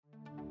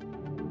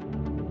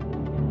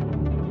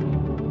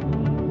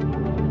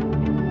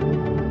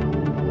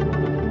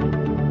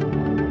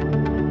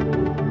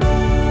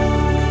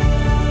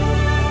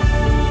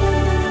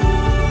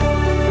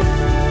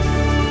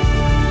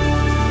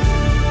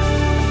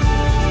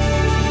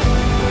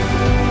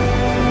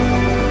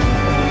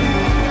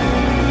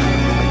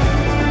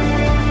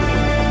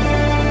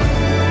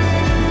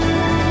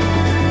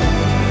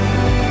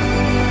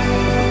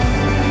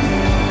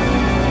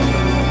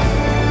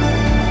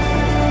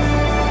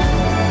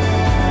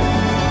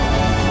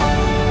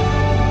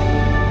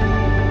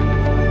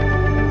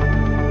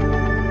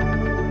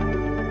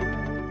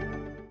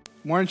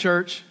Morning,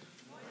 church.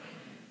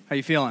 How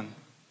you feeling?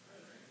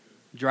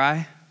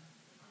 Dry?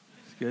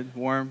 It's good.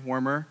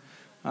 Warmer.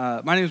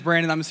 My name is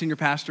Brandon. I'm a senior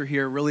pastor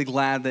here. Really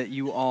glad that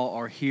you all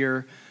are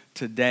here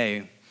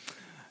today.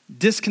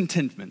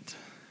 Discontentment.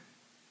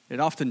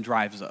 It often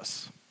drives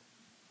us.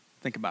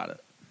 Think about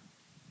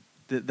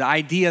it. The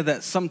idea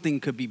that something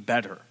could be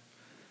better,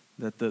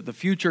 that the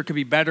future could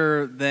be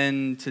better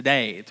than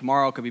today,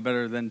 tomorrow could be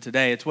better than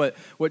today. It's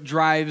what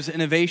drives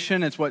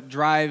innovation, it's what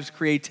drives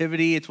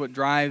creativity, it's what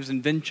drives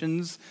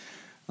inventions.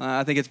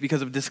 I think it's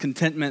because of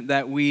discontentment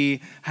that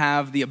we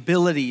have the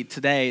ability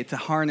today to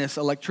harness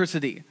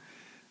electricity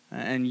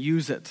and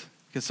use it.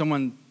 Because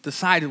someone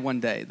decided one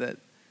day that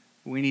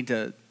we need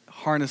to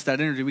harness that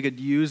energy, we could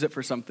use it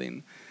for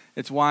something.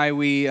 It's why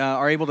we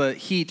are able to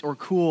heat or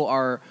cool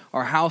our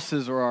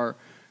houses or our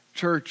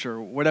church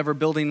or whatever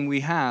building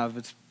we have.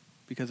 It's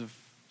because of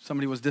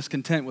somebody was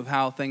discontent with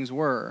how things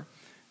were.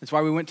 It's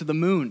why we went to the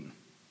moon.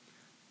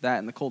 That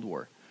and the Cold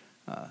War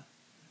had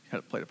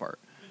it played a part.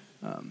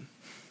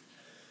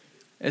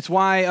 It's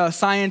why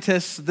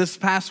scientists this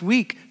past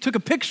week took a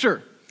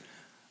picture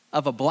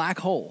of a black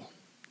hole.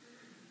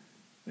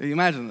 You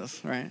imagine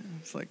this, right?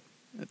 It's like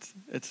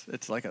it's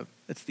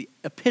the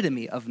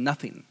epitome of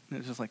nothing.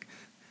 It's just like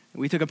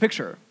we took a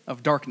picture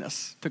of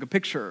darkness, took a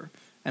picture,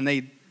 and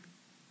they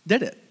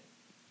did it.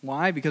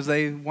 Why? Because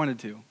they wanted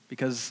to.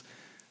 Because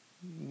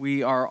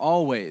we are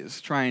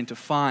always trying to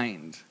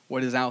find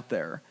what is out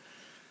there.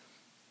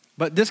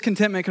 But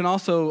discontentment can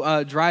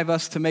also drive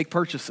us to make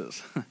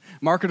purchases.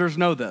 Marketers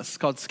know this. It's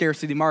called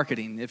scarcity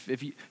marketing.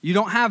 If you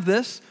don't have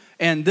this,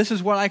 and this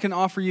is what I can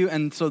offer you,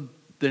 and so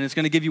then it's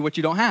going to give you what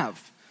you don't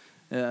have.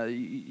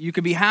 You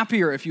could be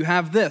happier if you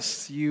have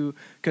this. You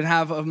could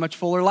have a much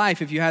fuller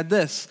life if you had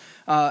this.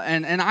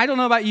 And I don't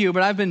know about you,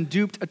 but I've been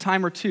duped a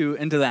time or two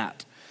into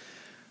that.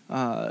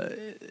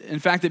 In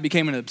fact, it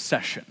became an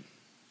obsession.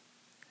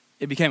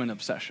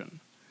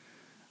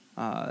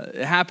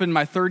 It happened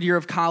my third year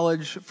of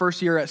college,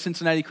 first year at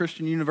Cincinnati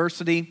Christian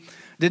University.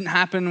 Didn't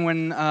happen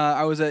when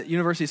I was at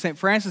University of St.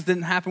 Francis.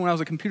 Didn't happen when I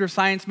was a computer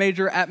science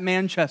major at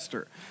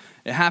Manchester.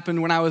 It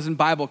happened when I was in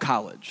Bible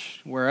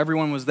college, where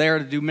everyone was there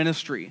to do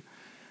ministry.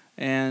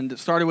 And it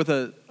started with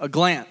a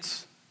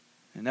glance,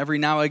 and every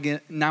now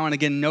and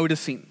again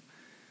noticing.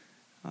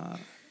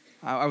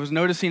 I was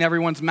noticing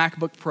everyone's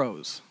MacBook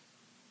Pros.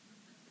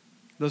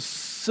 Those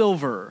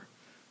silver,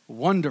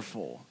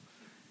 wonderful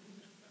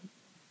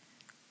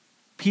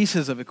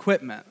pieces of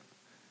equipment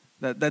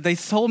that they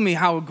told me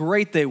how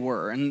great they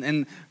were,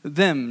 and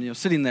them,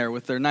 sitting there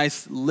with their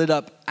nice lit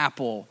up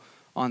Apple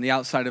on the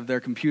outside of their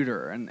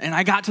computer, and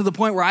I got to the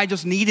point where I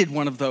just needed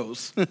one of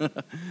those.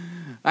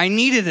 I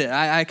needed it.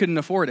 I couldn't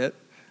afford it,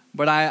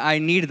 but I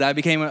needed it. I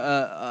became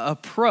a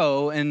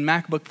pro in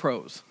MacBook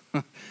Pros.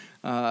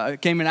 I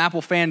became an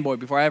Apple fanboy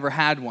before I ever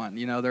had one.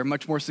 They're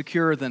much more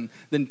secure than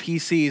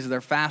PCs. They're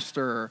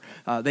faster.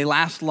 They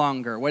last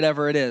longer,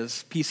 whatever it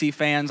is. PC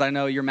fans, I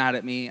know you're mad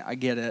at me. I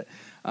get it.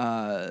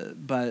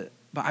 But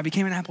I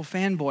became an Apple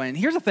fanboy. And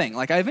here's the thing.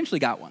 I eventually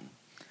got one.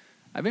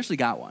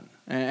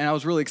 And I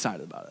was really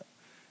excited about it.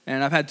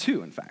 And I've had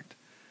two, in fact.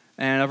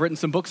 And I've written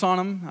some books on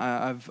them.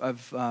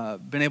 I've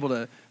been able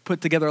to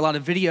put together a lot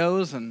of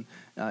videos and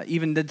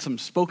even did some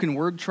spoken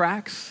word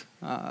tracks.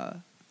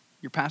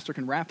 Your pastor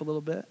can rap a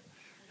little bit.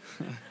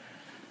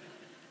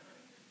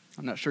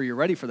 I'm not sure you're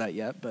ready for that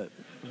yet, but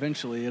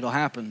eventually it'll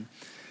happen.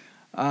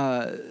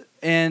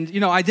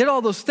 And I did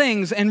all those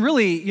things, and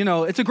really,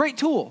 it's a great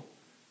tool.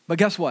 But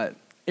guess what?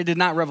 It did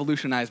not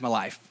revolutionize my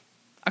life.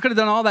 I could have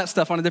done all that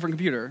stuff on a different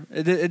computer.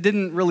 It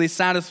didn't really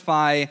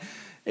satisfy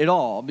it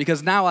all,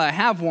 because now I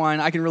have one,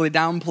 I can really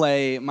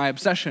downplay my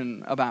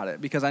obsession about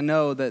it, because I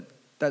know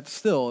that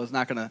still is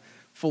not going to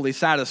fully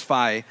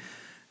satisfy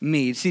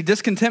me. See,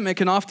 discontentment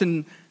can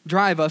often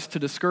drive us to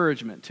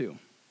discouragement too.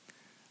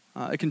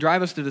 It can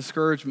drive us to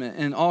discouragement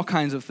in all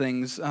kinds of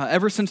things.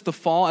 Ever since the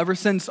fall, ever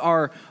since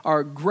our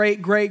great,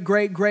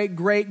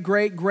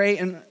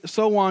 and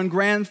so on,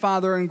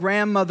 grandfather and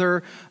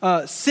grandmother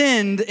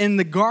sinned in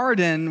the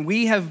garden,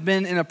 we have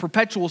been in a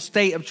perpetual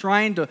state of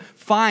trying to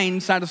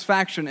find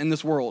satisfaction in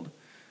this world.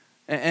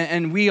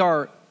 And we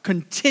are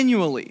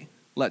continually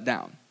let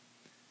down.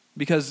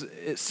 Because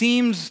it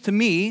seems to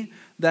me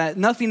that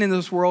nothing in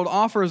this world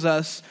offers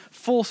us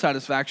full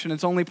satisfaction.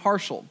 It's only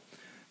partial.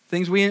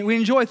 Things we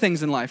enjoy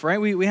things in life,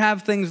 right? We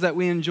have things that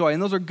we enjoy,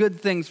 and those are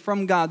good things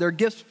from God. They're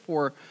gifts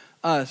for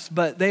us,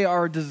 but they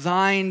are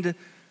designed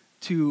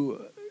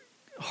to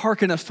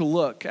hearken us to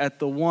look at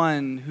the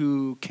one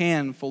who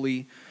can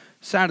fully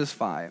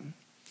satisfy.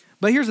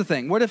 But here's the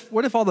thing. What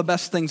if all the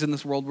best things in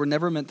this world were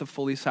never meant to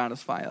fully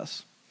satisfy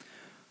us?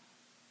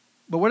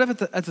 But what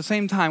if at the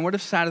same time, what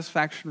if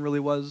satisfaction really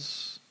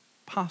was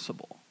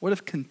possible? What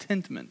if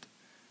contentment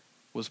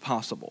was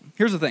possible?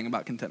 Here's the thing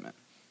about contentment.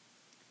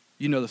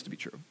 You know this to be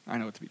true. I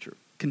know it to be true.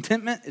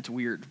 Contentment, it's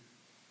weird.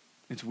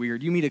 It's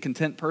weird. You meet a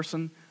content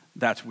person,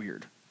 that's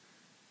weird.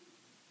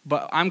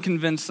 But I'm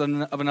convinced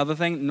of another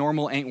thing.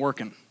 Normal ain't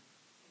working.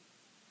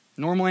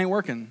 Normal ain't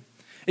working.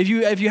 If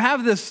you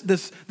have this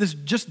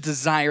just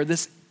desire,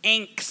 this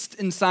angst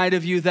inside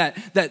of you that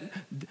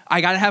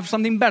I got to have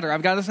something better.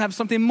 I've got to have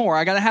something more.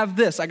 I got to have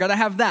this. I got to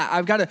have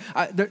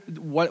that.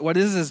 What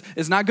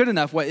is not good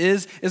enough. What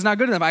is not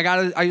good enough.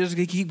 I just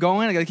keep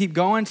going. I got to keep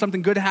going.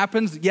 Something good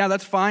happens. Yeah,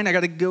 that's fine. I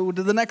got to go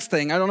to the next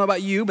thing. I don't know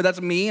about you, but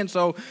that's me. And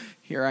so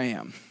here I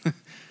am.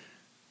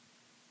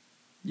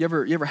 You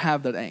ever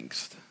have that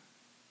angst?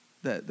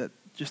 That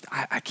just,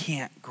 I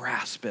can't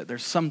grasp it.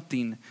 There's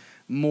something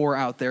more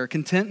out there.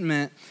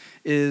 Contentment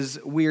is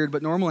weird,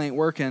 but normally ain't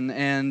working.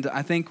 And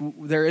I think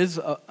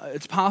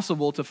it's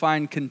possible to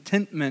find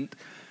contentment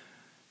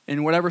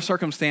in whatever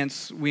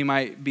circumstance we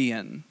might be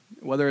in.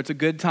 Whether it's a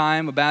good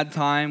time, a bad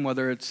time,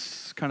 whether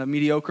it's kind of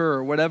mediocre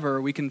or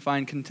whatever, we can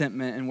find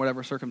contentment in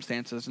whatever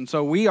circumstances. And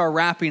so we are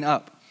wrapping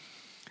up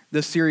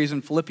this series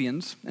in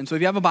Philippians. And so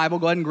if you have a Bible,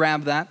 go ahead and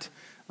grab that.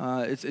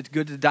 It's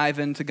good to dive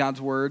into God's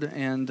Word.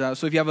 And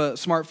so if you have a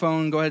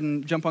smartphone, go ahead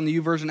and jump on the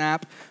YouVersion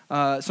app.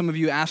 Some of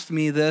you asked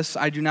me this.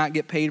 I do not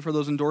get paid for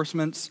those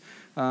endorsements.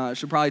 I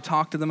should probably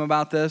talk to them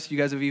about this. You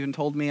guys have even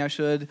told me I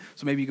should.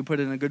 So maybe you could put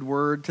in a good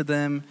word to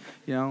them,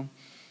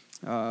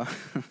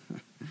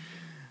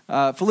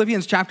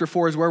 Philippians chapter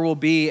 4 is where we'll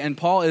be, and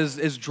Paul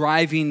is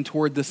driving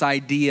toward this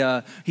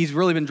idea. He's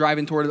really been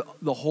driving toward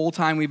the whole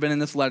time we've been in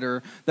this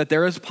letter, that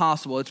it's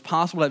possible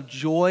to have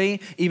joy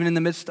even in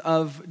the midst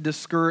of a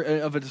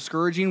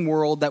discouraging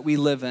world that we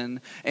live in.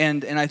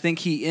 And I think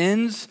he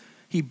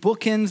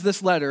bookends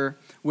this letter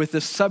with the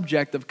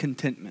subject of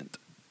contentment.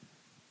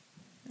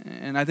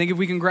 And I think if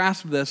we can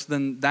grasp this,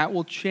 then that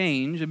will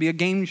change. It'll be a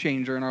game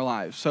changer in our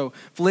lives. So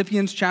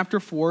Philippians chapter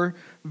 4,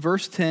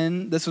 verse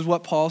 10, this is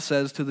what Paul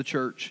says to the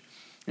church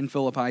in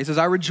Philippi. He says,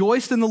 I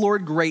rejoiced in the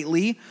Lord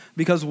greatly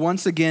because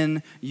once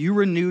again you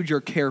renewed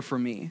your care for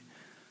me.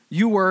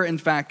 You were, in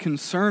fact,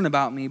 concerned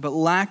about me, but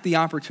lacked the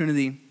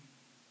opportunity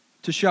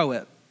to show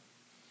it.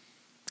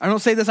 I don't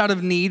say this out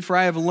of need, for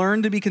I have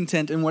learned to be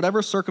content in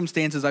whatever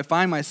circumstances I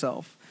find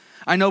myself.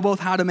 I know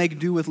both how to make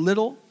do with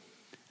little,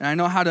 and I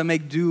know how to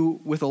make do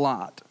with a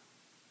lot.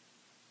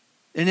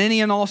 In any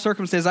and all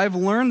circumstances, I've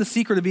learned the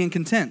secret of being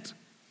content.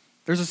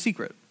 There's a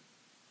secret.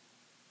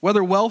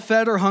 Whether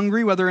well-fed or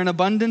hungry, whether in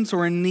abundance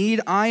or in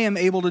need, I am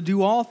able to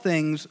do all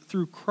things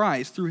through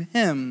Christ, through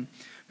him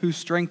who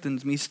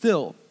strengthens me.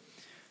 Still,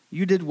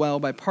 you did well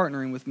by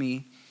partnering with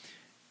me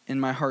in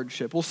my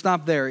hardship. We'll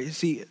stop there. You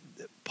see,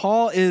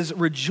 Paul is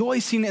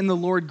rejoicing in the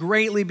Lord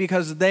greatly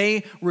because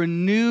they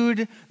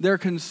renewed their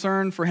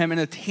concern for him in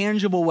a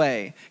tangible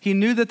way. He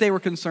knew that they were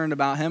concerned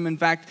about him. In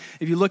fact,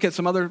 if you look at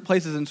some other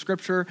places in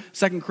Scripture,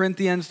 2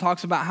 Corinthians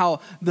talks about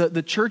how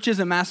the churches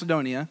in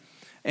Macedonia,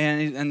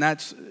 and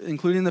that's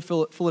including the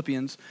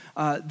Philippians,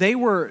 they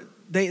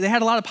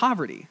had a lot of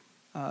poverty.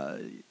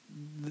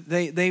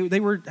 They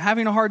were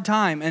having a hard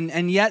time,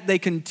 and yet they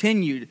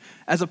continued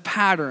as a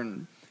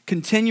pattern,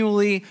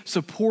 continually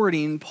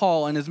supporting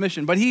Paul and his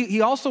mission. But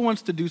he also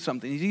wants to do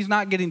something. He's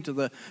not getting to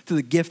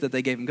the gift that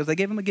they gave him, because they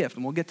gave him a gift,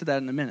 and we'll get to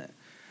that in a minute.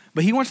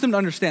 But he wants them to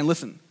understand,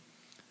 listen,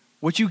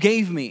 what you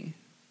gave me,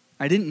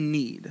 I didn't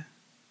need.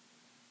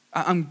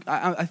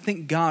 I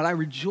thank God, I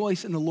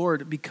rejoice in the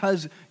Lord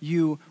because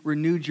you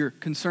renewed your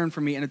concern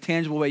for me in a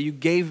tangible way. You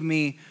gave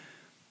me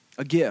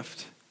a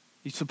gift.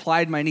 You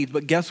supplied my needs.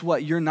 But guess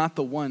what? You're not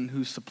the one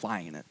who's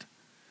supplying it.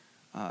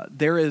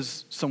 There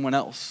is someone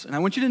else. And I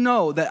want you to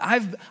know that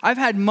I've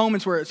had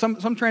moments where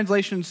some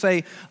translations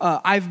say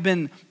I've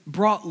been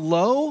brought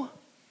low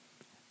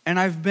and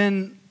I've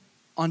been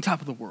on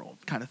top of the world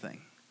kind of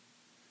thing.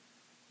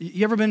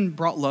 You ever been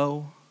brought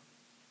low?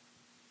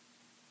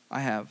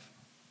 I have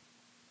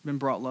been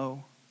brought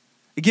low.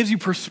 It gives you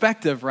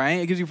perspective,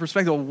 right? It gives you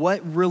perspective of what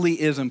really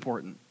is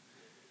important.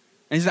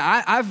 And he said,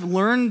 I've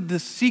learned the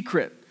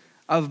secret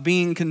of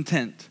being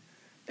content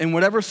in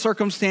whatever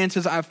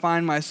circumstances I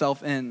find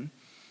myself in.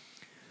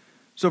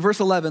 So verse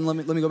 11, let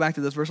me go back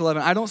to this. Verse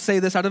 11, I don't say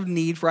this out of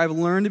need, for I've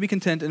learned to be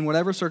content in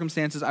whatever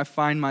circumstances I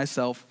find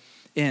myself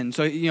in.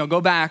 So, go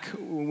back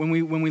when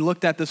we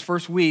looked at this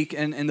first week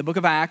in the book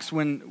of Acts,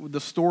 when the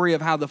story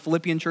of how the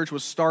Philippian church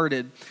was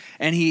started,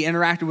 and he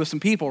interacted with some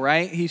people,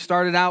 right? He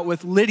started out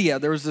with Lydia.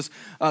 There was this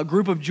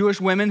group of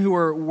Jewish women who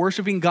were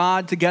worshiping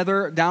God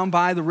together down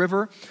by the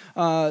river.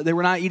 They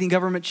were not eating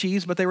government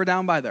cheese, but they were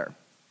down by there.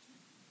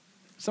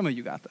 Some of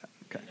you got that.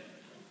 Okay.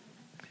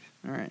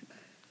 All right.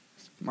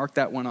 Mark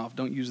that one off.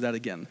 Don't use that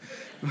again.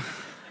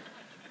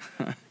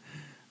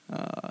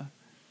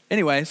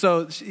 Anyway,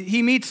 so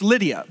he meets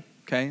Lydia.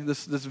 Okay,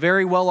 this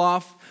very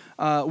well-off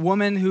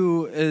woman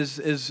who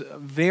is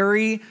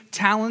very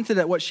talented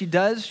at what she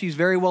does. She's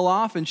very well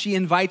off, and she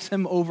invites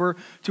him over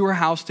to her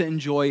house to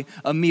enjoy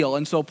a meal.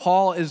 And so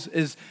Paul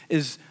is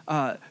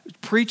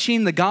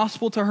preaching the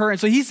gospel to her, and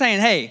so he's saying,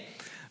 "Hey,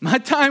 my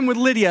time with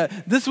Lydia,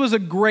 this was a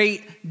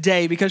great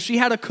day because she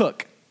had a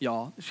cook."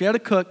 Y'all, she had a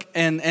cook,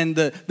 and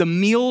the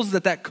meals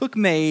that cook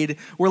made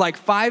were like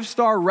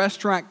 5-star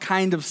restaurant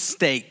kind of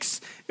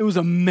steaks. It was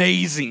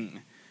amazing.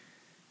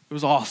 It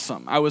was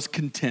awesome. I was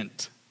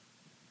content.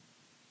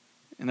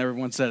 And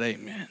everyone said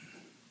amen.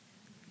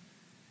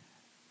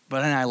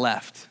 But then I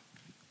left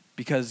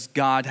because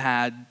God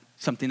had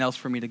something else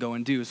for me to go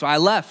and do. So I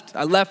left.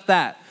 I left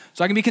that.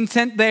 So I can be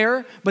content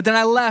there, but then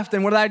I left,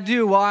 and what did I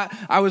do? Well,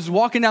 I was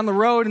walking down the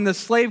road, and the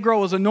slave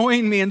girl was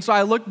annoying me, and so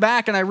I looked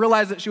back, and I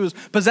realized that she was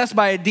possessed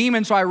by a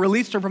demon, so I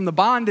released her from the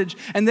bondage,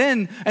 and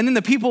then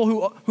the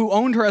people who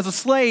owned her as a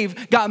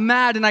slave got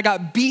mad, and I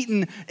got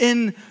beaten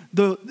in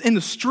the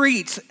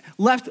streets,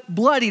 left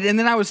bloodied, and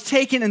then I was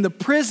taken into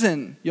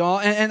prison, y'all,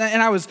 and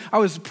I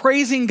was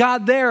praising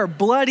God there,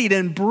 bloodied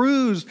and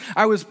bruised.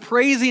 I was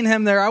praising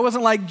him there. I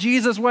wasn't like,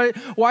 Jesus,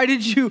 why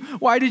did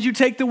you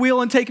take the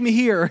wheel and take me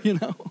here, you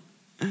know?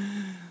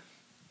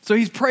 So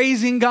he's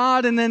praising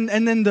God, and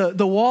then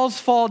the walls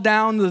fall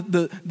down.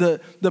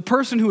 The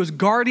person who was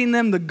guarding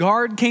them, the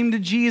guard, came to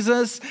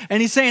Jesus,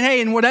 and he's saying, hey,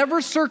 in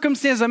whatever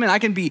circumstance I'm in, I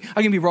can be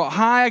brought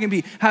high, I can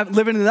be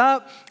living it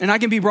up, and I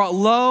can be brought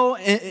low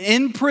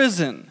in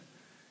prison.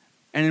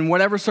 And in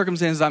whatever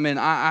circumstances I'm in,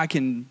 I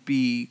can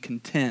be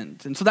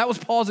content. And so that was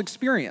Paul's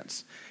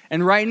experience.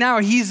 And right now,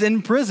 he's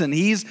in prison.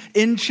 He's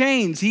in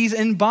chains. He's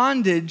in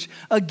bondage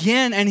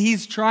again, and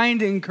he's trying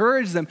to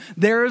encourage them.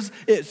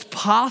 It's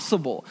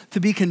possible to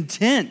be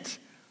content.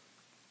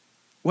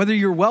 Whether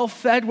you're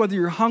well-fed, whether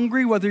you're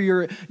hungry, whether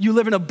you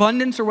live in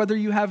abundance, or whether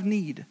you have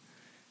need.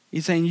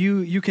 He's saying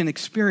you can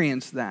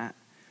experience that.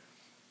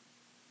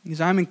 He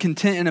says, I'm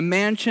content in a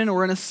mansion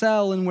or in a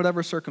cell in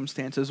whatever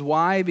circumstances.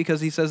 Why? Because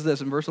he says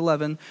this in verse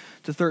 11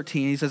 to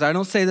 13. He says, I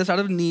don't say this out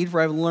of need, for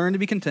I've learned to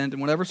be content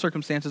in whatever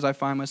circumstances I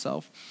find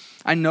myself.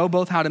 I know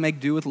both how to make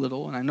do with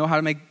little, and I know how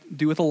to make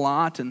do with a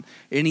lot, and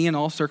any and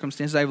all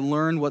circumstances. I've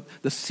learned what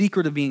the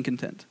secret of being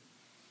content,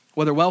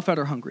 whether well-fed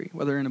or hungry,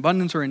 whether in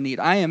abundance or in need.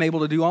 I am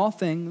able to do all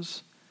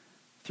things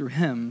through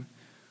him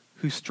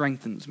who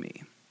strengthens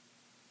me.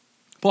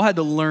 Paul had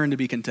to learn to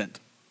be content.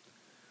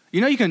 You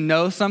know you can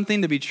know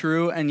something to be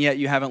true, and yet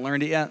you haven't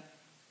learned it yet?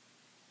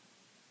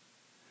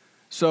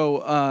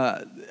 So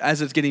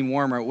as it's getting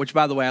warmer, which,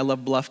 by the way, I love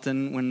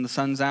Bluffton when the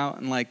sun's out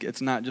and, like, it's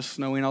not just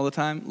snowing all the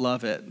time.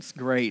 Love it. It's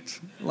great.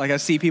 Like, I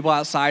see people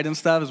outside and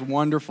stuff. It's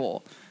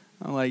wonderful.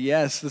 I'm like,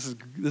 yes, this is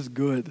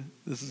good.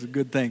 This is a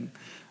good thing.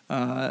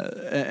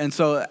 And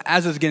so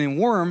as it's getting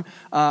warm,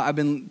 I've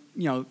been,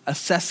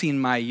 assessing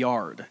my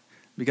yard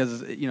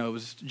because, it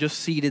was just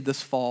seeded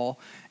this fall,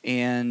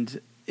 and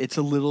it's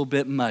a little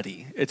bit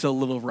muddy. It's a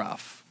little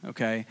rough,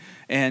 okay?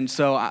 And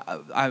so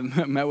I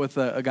met with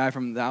a guy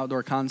from the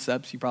Outdoor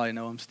Concepts. You probably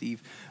know him,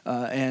 Steve.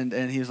 And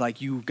he was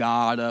like, you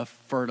gotta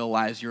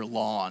fertilize your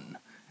lawn.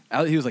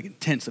 He was like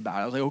intense about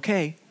it. I was like,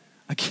 okay,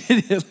 I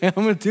get it. I'm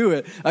gonna do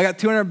it. I got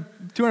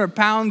 200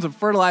 pounds of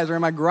fertilizer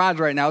in my garage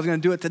right now. I was gonna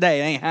do it today.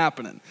 It ain't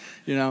happening,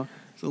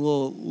 It's a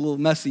little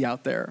messy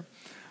out there.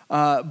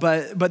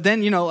 But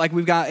then, like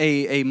we've got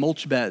a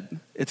mulch bed.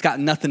 It's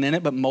got nothing in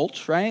it but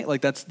mulch, right?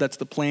 Like that's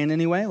the plan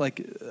anyway. Like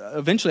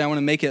eventually I want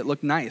to make it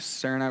look nice.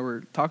 Sarah and I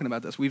were talking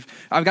about this.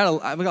 I've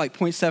got like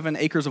 0.7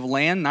 acres of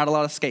land, not a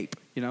lot of scape,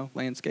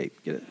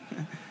 landscape. Get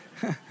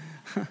it?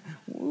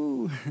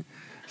 Woo.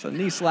 It's a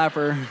knee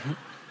slapper.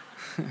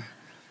 It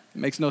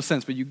makes no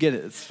sense, but you get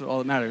it. It's all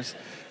that matters.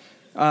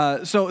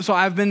 So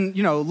I've been,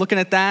 looking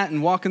at that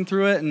and walking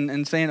through it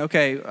and saying,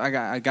 okay,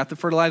 I got the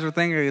fertilizer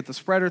thing, I got the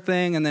spreader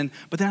thing,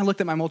 but then I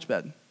looked at my mulch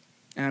bed,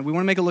 and we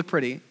want to make it look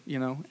pretty,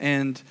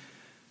 and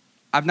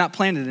I've not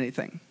planted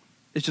anything.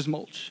 It's just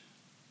mulch.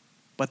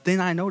 But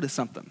then I noticed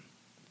something.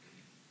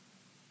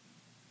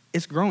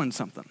 It's growing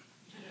something.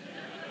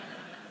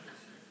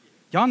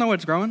 Y'all know what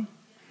it's growing?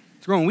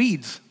 It's growing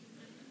weeds.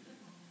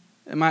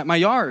 And my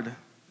yard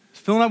is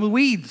filling up with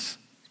weeds.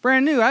 It's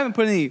brand new. I haven't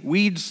put any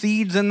weed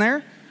seeds in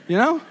there.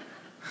 I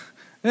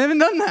haven't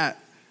done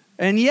that.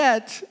 And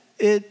yet,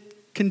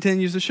 it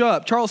continues to show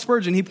up. Charles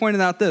Spurgeon, he pointed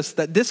out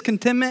that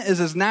discontentment is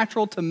as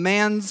natural to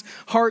man's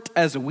heart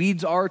as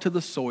weeds are to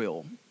the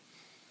soil.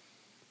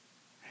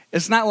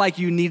 It's not like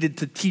you needed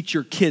to teach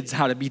your kids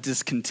how to be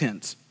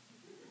discontent,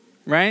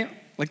 right?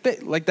 Like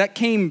that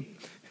came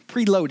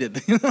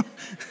preloaded.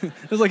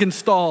 It was like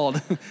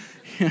installed.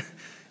 You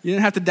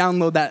didn't have to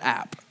download that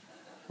app,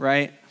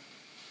 right?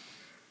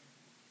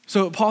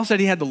 So Paul said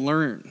he had to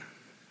learn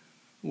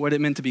what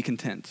it meant to be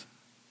content.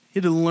 He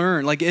had to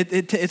learn. Like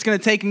it's going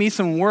to take me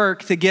some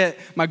work to get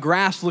my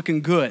grass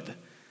looking good.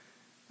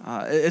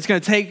 It's going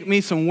to take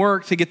me some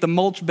work to get the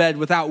mulch bed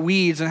without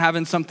weeds and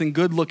having something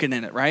good looking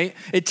in it, right?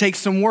 It takes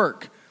some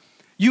work.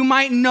 You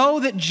might know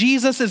that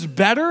Jesus is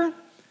better,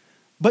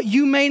 but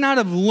you may not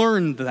have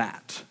learned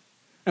that.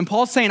 And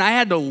Paul's saying, I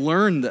had to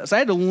learn this. I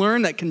had to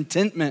learn that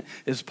contentment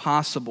is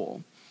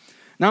possible.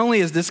 Not only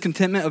is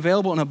discontentment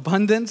available in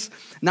abundance,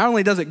 not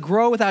only does it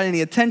grow without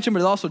any attention,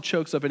 but it also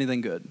chokes up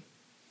anything good,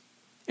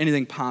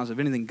 anything positive,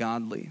 anything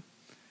godly.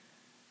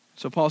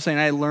 So Paul's saying,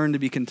 I learned to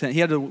be content. He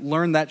had to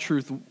learn that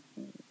truth,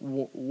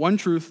 one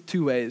truth,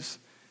 two ways.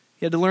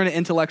 He had to learn it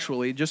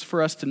intellectually, just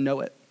for us to know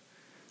it,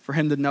 for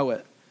him to know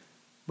it.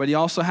 But he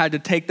also had to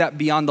take that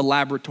beyond the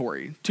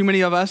laboratory. Too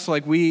many of us,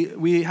 like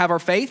we have our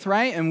faith,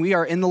 right? And we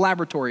are in the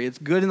laboratory. It's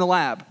good in the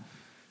lab.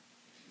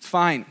 It's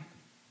fine.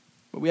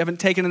 But we haven't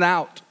taken it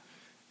out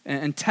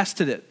and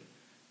tested it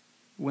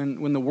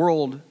when the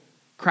world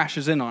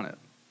crashes in on it,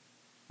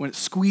 when it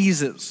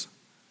squeezes.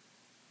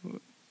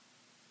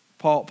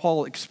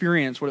 Paul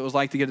experienced what it was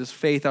like to get his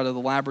faith out of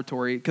the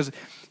laboratory. Because,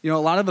 a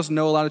lot of us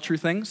know a lot of true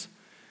things,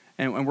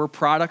 and we're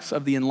products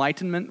of the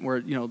Enlightenment,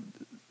 where,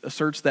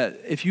 asserts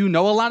that if you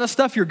know a lot of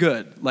stuff, you're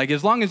good. Like,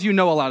 as long as you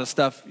know a lot of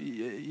stuff,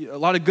 a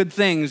lot of good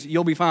things,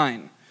 you'll be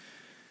fine.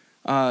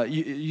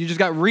 You just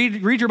got to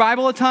read your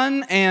Bible a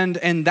ton,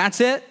 and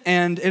that's it,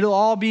 and it'll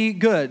all be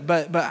good.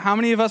 But how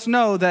many of us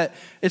know that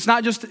it's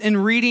not just in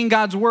reading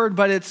God's word,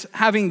 but it's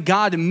having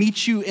God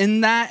meet you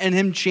in that and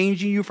him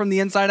changing you from the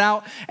inside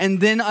out,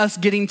 and then us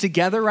getting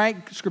together, right?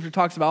 Scripture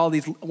talks about all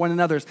these one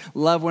another's,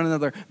 love one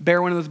another,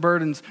 bear one another's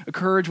burdens,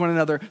 encourage one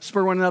another,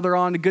 spur one another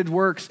on to good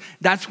works.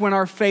 That's when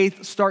our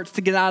faith starts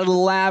to get out of the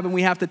lab, and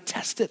we have to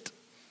test it.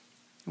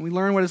 And we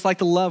learn what it's like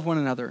to love one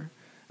another.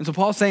 And so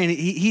Paul's saying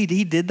he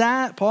did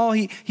that. Paul,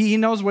 he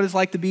knows what it's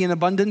like to be in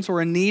abundance or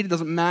in need. It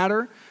doesn't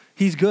matter.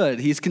 He's good.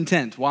 He's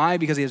content. Why?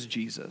 Because he has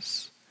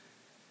Jesus.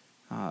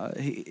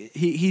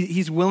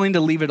 He's willing to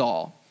leave it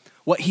all.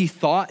 What he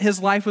thought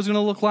his life was going to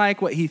look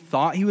like, what he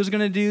thought he was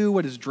going to do,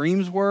 what his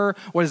dreams were,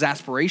 what his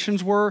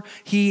aspirations were,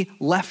 he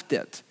left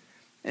it.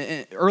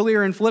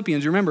 Earlier in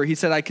Philippians, you remember, he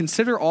said, I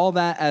consider all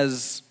that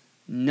as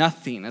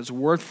nothing, as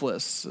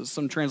worthless. As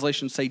some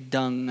translations say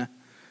dung,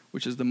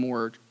 which is the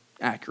more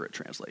accurate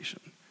translation.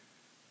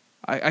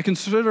 I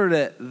considered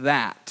it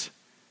that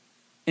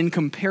in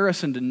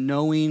comparison to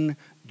knowing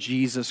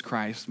Jesus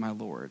Christ, my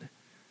Lord.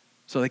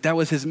 So that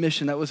was his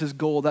mission, that was his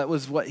goal, that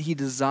was what he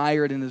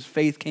desired, and his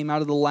faith came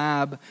out of the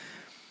lab.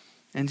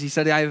 And he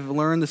said, I have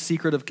learned the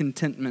secret of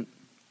contentment.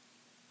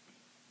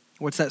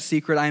 What's that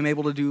secret? I am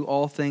able to do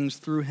all things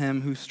through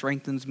him who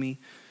strengthens me.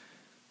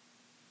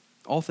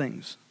 All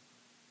things.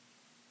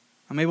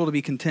 I'm able to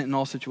be content in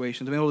all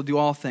situations. I'm able to do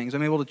all things.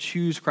 I'm able to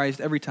choose Christ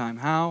every time.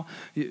 How?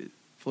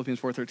 Philippians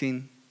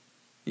 4:13.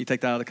 You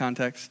take that out of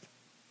context,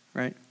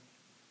 right?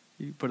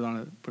 You put it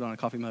on a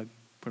coffee mug,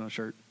 put it on a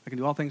shirt. I can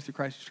do all things through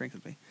Christ who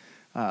strengthens me.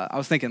 I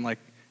was thinking,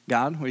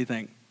 God, what do you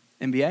think?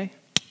 NBA?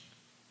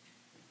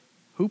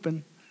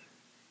 Hooping?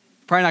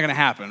 Probably not going to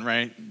happen,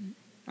 right?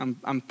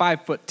 I'm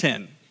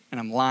 5'10", and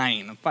I'm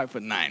lying. I'm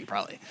 5'9",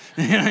 probably.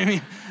 You know what I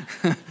mean?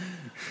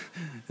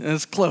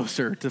 It's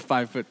closer to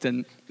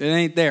 5'10". It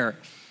ain't there.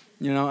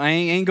 I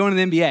ain't going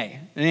to the NBA.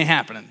 It ain't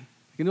happening.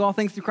 I can do all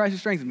things through Christ who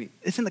strengthens me.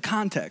 It's in the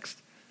context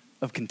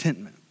of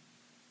contentment.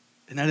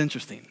 Isn't that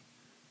interesting?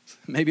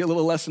 Maybe a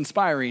little less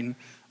inspiring.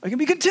 I can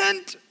be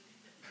content.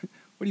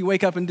 What do you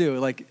wake up and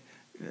do?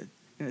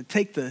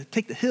 Take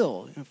the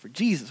hill for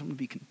Jesus. I'm going to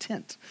be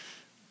content.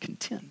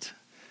 Content.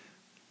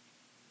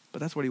 But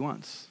that's what he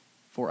wants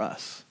for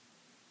us.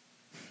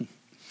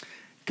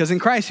 Because in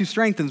Christ who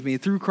strengthens me,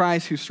 through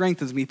Christ who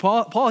strengthens me,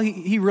 Paul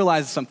he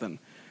realizes something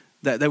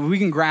that we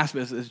can grasp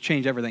as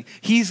change everything.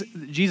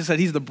 Jesus said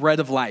he's the bread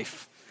of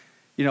life.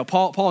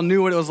 Paul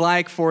knew what it was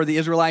like for the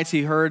Israelites.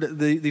 He heard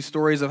these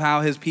stories of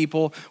how his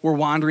people were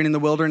wandering in the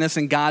wilderness,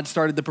 and God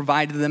started to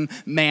provide to them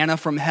manna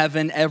from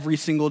heaven every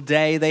single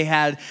day. They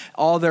had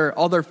all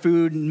their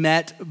food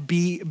met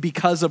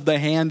because of the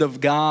hand of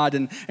God.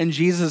 And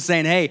Jesus is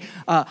saying, hey,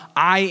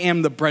 I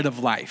am the bread of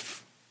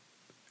life.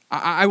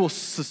 I will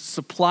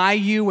supply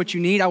you what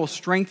you need. I will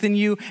strengthen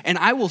you, and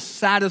I will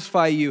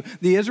satisfy you.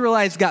 The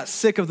Israelites got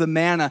sick of the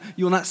manna.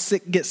 You will not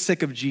get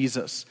sick of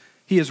Jesus.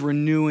 He is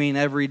renewing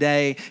every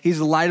day. He's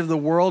the light of the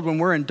world. When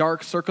we're in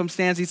dark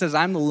circumstance, he says,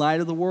 I'm the light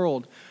of the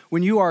world.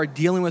 When you are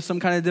dealing with some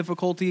kind of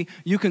difficulty,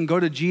 you can go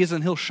to Jesus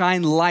and he'll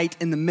shine light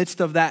in the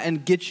midst of that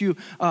and get you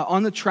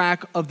on the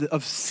track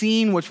of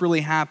seeing what's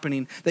really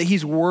happening, that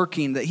he's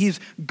working, that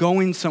he's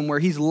going somewhere.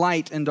 He's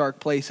light in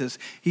dark places.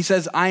 He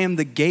says, I am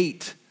the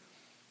gate.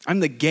 I'm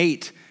the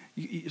gate.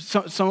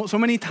 So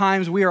many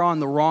times we are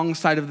on the wrong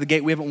side of the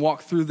gate. We haven't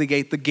walked through the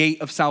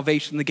gate of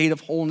salvation, the gate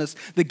of wholeness,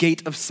 the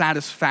gate of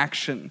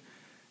satisfaction.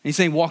 And he's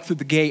saying, walk through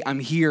the gate. I'm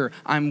here.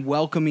 I'm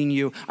welcoming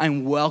you.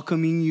 I'm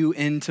welcoming you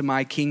into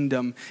my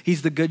kingdom.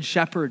 He's the good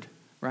shepherd,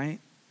 right?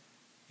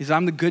 He says,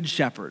 I'm the good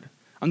shepherd.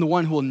 I'm the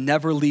one who will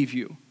never leave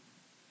you.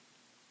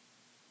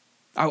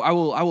 I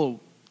will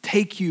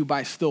take you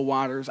by still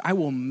waters. I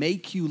will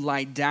make you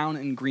lie down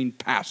in green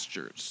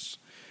pastures.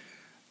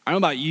 I don't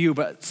know about you,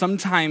 but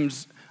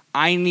sometimes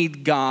I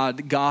need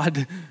God.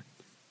 God,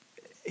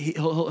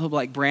 he'll be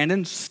like,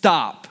 Brandon,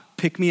 stop.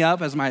 Pick me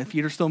up as my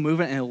feet are still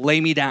moving and he'll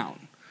lay me down.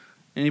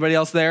 Anybody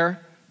else there?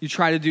 You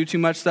try to do too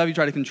much stuff. You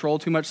try to control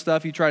too much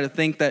stuff. You try to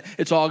think that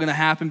it's all going to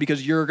happen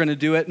because you're going to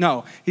do it.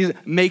 No, he's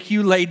make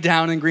you lay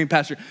down in green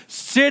pasture.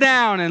 Sit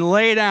down and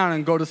lay down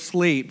and go to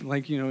sleep.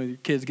 Like, your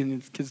kids getting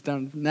your kids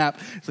down to nap.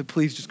 It's like,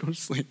 please just go to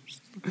sleep.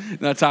 And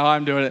that's how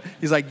I'm doing it.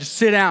 He's like, just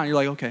sit down. You're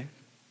like, okay.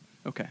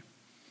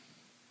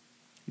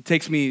 He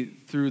takes me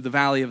through the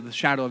valley of the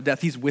shadow of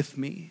death. He's with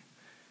me.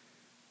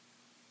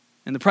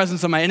 In the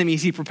presence of my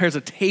enemies, he prepares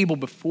a table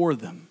before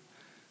them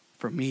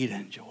for me to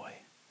enjoy.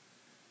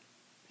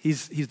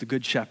 He's the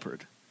good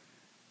shepherd.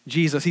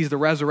 Jesus, he's the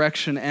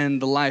resurrection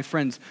and the life.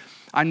 Friends,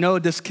 I know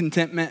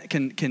discontentment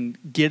can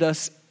get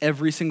us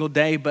every single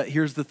day, but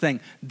here's the thing.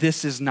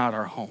 This is not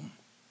our home.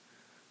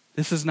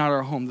 This is not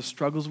our home. The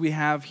struggles we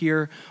have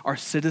here, our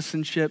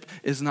citizenship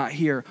is not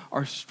here.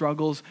 Our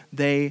struggles,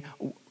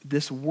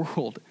 this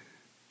world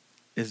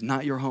is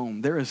not your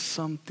home. There is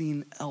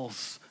something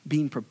else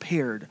being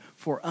prepared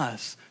for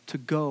us to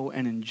go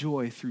and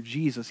enjoy through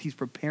Jesus. He's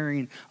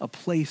preparing a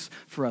place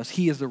for us.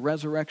 He is the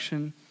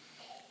resurrection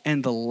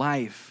and the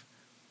life.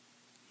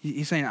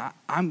 He's saying,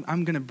 I'm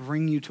going to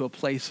bring you to a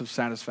place of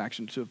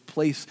satisfaction, to a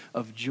place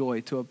of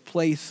joy, to a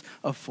place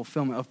of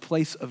fulfillment, a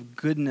place of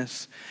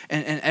goodness.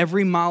 And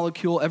every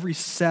molecule, every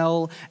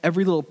cell,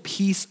 every little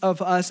piece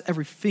of us,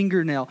 every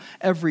fingernail,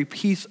 every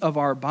piece of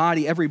our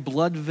body, every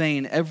blood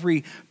vein,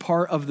 every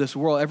part of this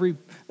world,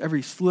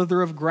 every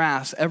slither of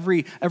grass,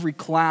 every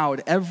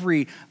cloud,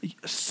 every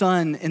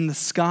sun in the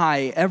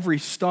sky, every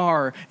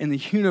star in the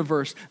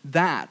universe,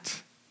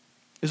 that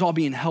is all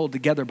being held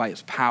together by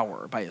his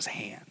power, by his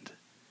hand.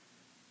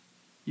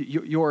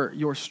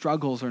 Your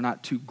struggles are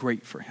not too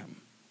great for him.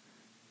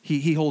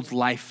 He holds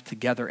life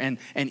together. And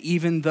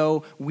even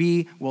though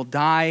we will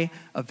die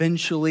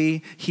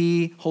eventually,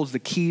 he holds the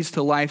keys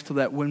to life so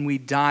that when we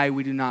die,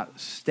 we do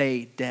not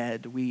stay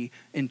dead. We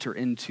enter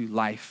into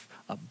life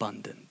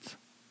abundant.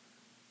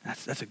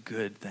 That's a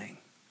good thing.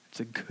 It's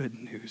a good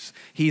news.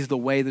 He's the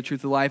way, the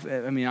truth, the life.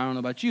 I mean, I don't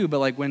know about you, but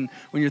like when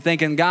you're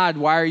thinking, God,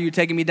 why are you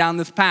taking me down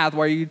this path?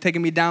 Why are you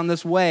taking me down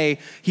this way?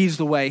 He's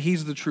the way.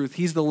 He's the truth.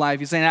 He's the life.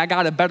 He's saying, I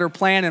got a better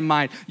plan in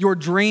mind. Your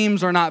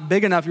dreams are not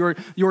big enough.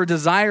 Your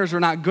desires are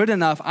not good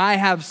enough. I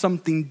have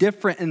something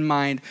different in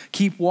mind.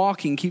 Keep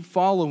walking. Keep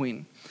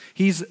following.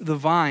 He's the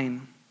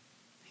vine.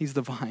 He's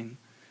the vine.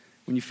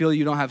 When you feel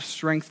you don't have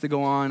strength to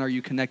go on, are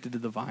you connected to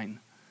the vine?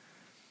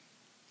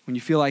 When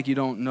you feel like you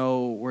don't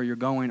know where you're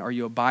going, are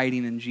you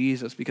abiding in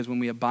Jesus? Because when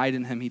we abide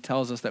in him, he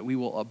tells us that we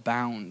will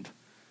abound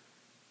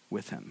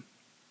with him.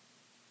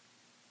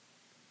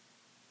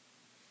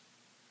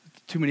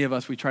 Too many of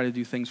us, we try to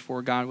do things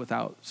for God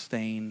without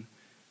staying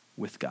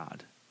with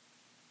God.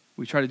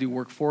 We try to do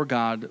work for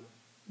God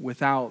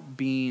without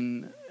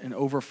being an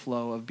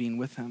overflow of being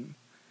with him.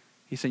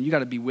 He's saying, you got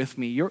to be with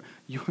me.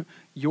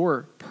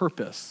 Your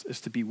purpose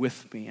is to be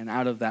with me, and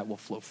out of that will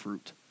flow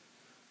fruit.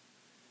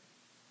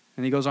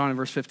 And he goes on in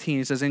verse 15,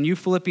 he says, and you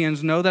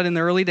Philippians know that in the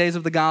early days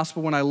of the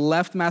gospel, when I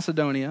left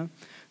Macedonia,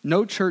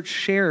 no church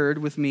shared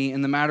with me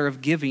in the matter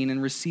of giving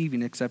and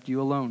receiving except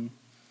you alone.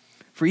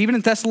 For even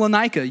in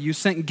Thessalonica, you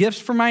sent gifts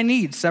for my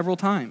needs several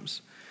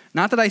times.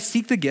 Not that I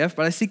seek the gift,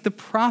 but I seek the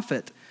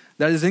profit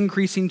that is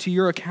increasing to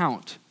your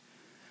account.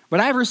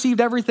 But I have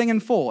received everything in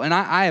full, and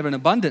I have an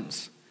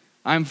abundance.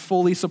 I am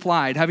fully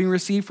supplied, having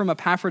received from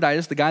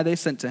Epaphroditus, the guy they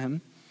sent to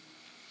him,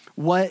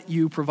 what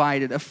you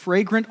provided, a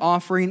fragrant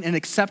offering, an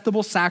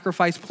acceptable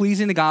sacrifice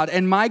pleasing to God,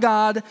 and my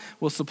God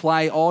will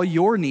supply all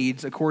your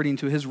needs according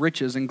to his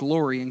riches and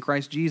glory in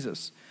Christ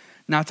Jesus.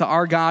 Now to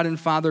our God and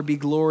Father be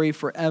glory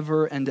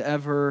forever and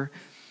ever.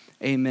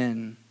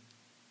 Amen.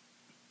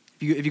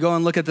 If you go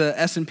and look at the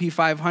S&P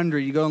 500,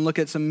 you go and look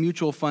at some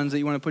mutual funds that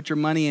you want to put your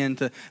money in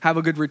to have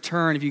a good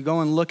return. If you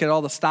go and look at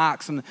all the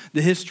stocks and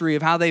the history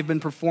of how they've been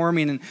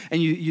performing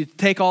and you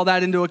take all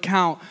that into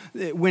account,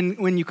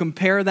 when you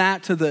compare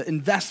that to the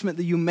investment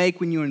that you make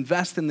when you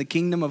invest in the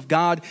kingdom of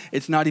God,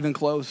 it's not even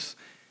close.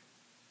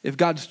 If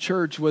God's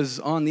church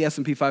was on the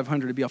S&P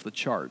 500, it'd be off the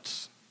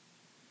charts.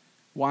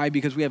 Why?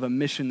 Because we have a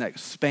mission that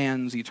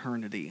spans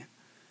eternity.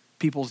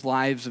 People's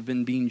lives have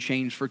been being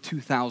changed for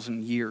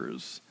 2,000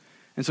 years.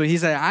 And so he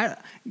said,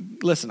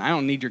 listen, I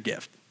don't need your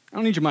gift. I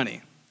don't need your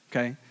money,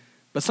 okay?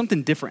 But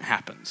something different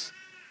happens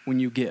when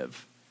you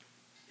give.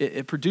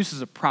 It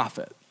produces a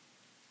profit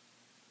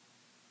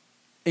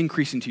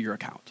increasing to your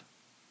account.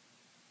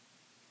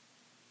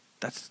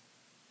 That's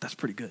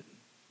pretty good.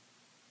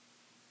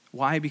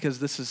 Why? Because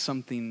this is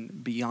something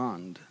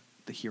beyond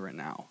the here and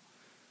now.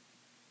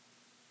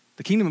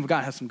 The kingdom of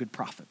God has some good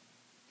profit.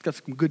 It's got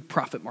some good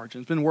profit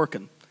margin. It's been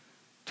working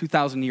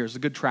 2,000 years, a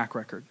good track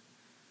record.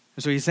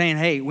 And so he's saying,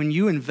 hey, when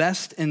you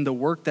invest in the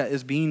work that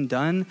is being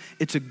done,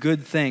 it's a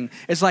good thing.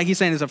 It's like he's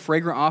saying it's a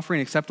fragrant offering,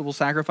 acceptable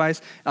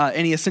sacrifice.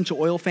 Any essential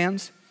oil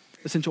fans?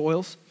 Essential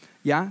oils?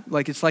 Yeah?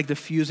 Like it's like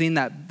diffusing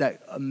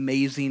that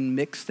amazing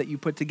mix that you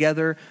put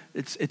together.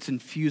 It's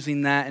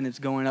infusing that and it's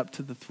going up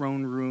to the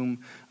throne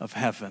room of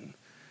heaven.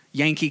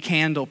 Yankee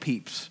Candle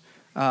peeps.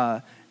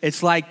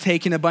 It's like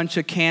taking a bunch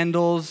of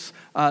candles,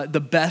 the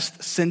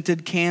best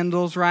scented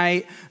candles,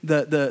 right?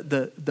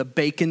 The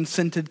bacon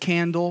scented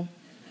candle.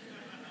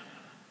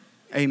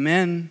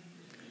 Amen.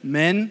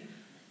 Men,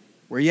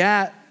 where you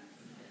at?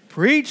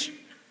 Preach.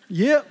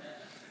 Yep.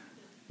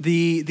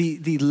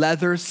 The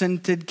leather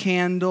scented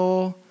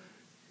candle.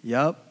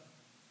 Yep.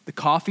 The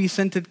coffee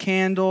scented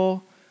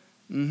candle.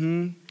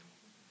 It's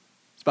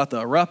about to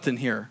erupt in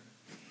here.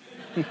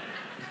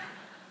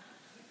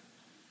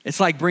 It's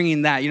like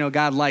bringing that. You know,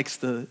 God likes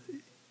the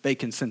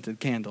bacon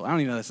scented candle. I don't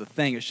even know that's a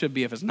thing. It should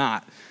be if it's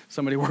not.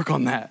 Somebody work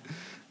on that.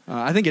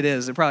 I think it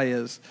is. It probably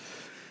is.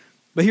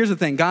 But here's the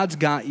thing, God's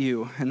got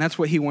you, and that's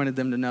what he wanted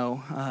them to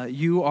know.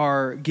 You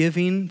are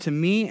giving to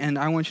me, and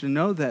I want you to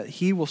know that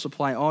he will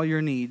supply all your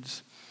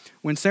needs.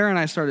 When Sarah and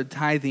I started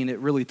tithing, it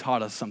really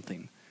taught us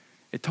something.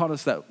 It taught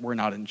us that we're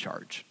not in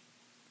charge.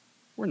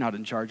 We're not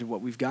in charge of what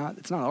we've got.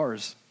 It's not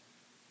ours.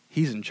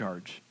 He's in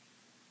charge.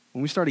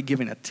 when we started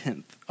giving a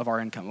tenth of our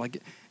income.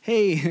 Like,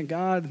 hey,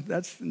 God,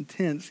 that's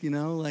intense,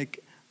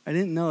 Like, I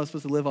didn't know I was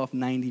supposed to live off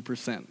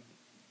 90%.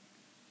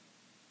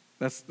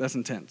 That's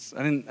intense.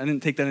 I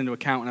didn't take that into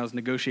account when I was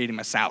negotiating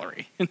my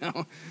salary,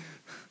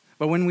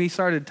 But when we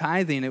started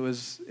tithing, it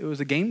was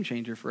a game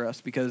changer for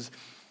us because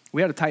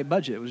we had a tight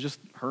budget. It was just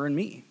her and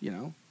me,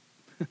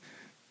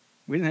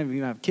 We didn't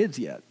even have kids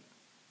yet,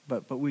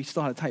 but we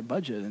still had a tight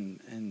budget,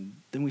 and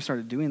then we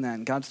started doing that,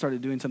 and God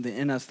started doing something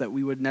in us that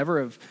we would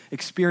never have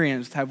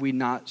experienced had we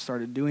not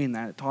started doing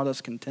that. It taught us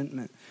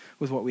contentment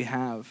with what we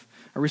have.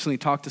 I recently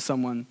talked to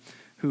someone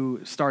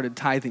who started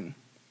tithing,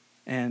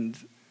 and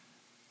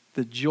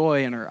the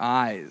joy in her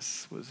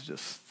eyes was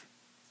just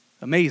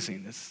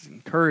amazing. It's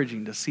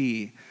encouraging to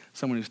see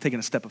someone who's taken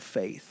a step of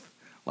faith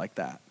like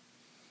that.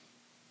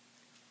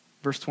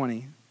 Verse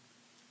 20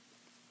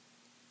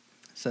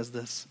 says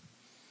this.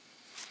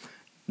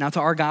 Now to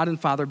our God and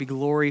Father be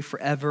glory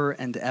forever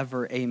and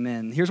ever.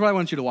 Amen. Here's what I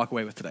want you to walk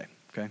away with today,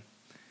 okay?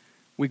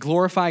 We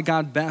glorify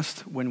God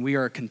best when we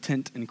are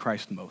content in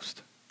Christ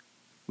most.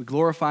 We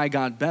glorify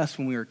God best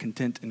when we are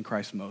content in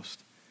Christ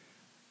most.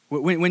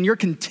 When your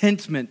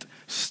contentment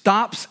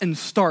stops and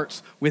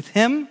starts with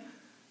Him,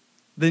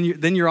 then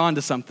you're on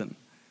to something.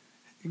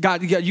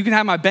 God, you can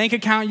have my bank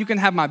account, you can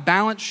have my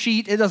balance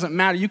sheet, it doesn't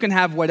matter. You can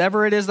have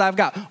whatever it is that I've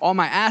got. All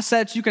my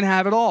assets, you can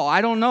have it all.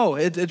 I don't know,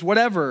 it's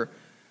whatever.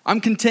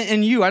 I'm content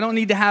in you. I don't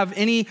need to have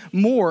any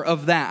more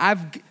of that.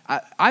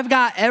 I've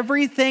got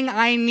everything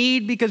I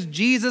need because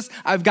Jesus,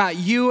 I've got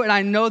you, and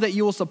I know that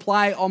you will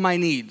supply all my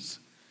needs.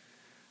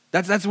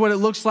 That's what it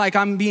looks like.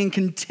 I'm being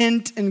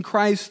content in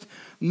Christ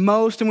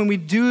most. And when we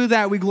do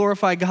that, we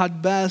glorify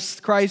God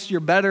best. Christ, you're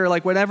better.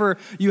 Like whenever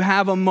you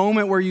have a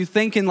moment where you're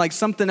thinking like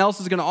something else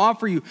is going to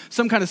offer you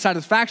some kind of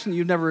satisfaction that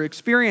you've never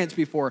experienced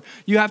before,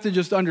 you have to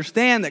just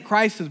understand that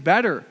Christ is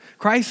better.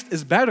 Christ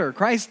is better.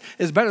 Christ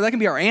is better. That can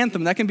be our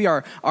anthem. That can be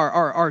our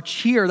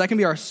cheer. That can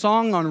be our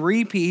song on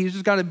repeat. He's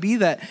just got to be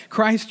that.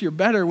 Christ, you're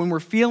better. When we're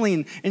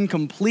feeling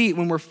incomplete,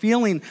 when we're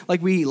feeling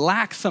like we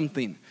lack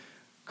something,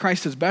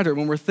 Christ is better.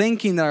 When we're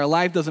thinking that our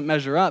life doesn't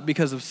measure up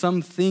because of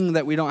something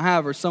that we don't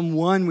have or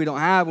someone we don't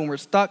have, when we're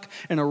stuck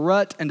in a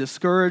rut and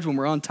discouraged, when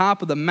we're on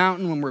top of the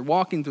mountain, when we're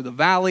walking through the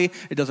valley,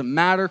 it doesn't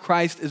matter.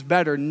 Christ is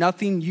better.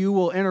 Nothing you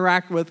will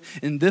interact with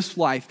in this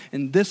life,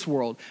 in this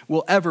world,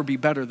 will ever be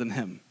better than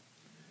Him.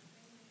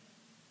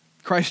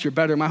 Christ, you're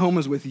better. My home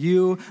is with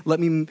you.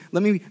 Let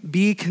me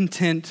be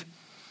content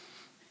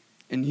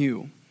in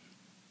you.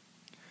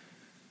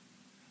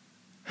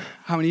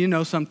 How many of you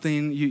know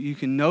something? You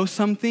can know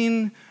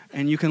something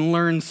and you can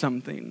learn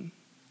something.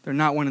 They're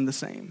not one and the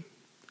same.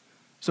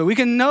 So we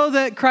can know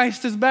that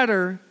Christ is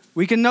better.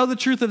 We can know the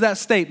truth of that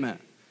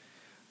statement.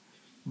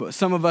 But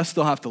some of us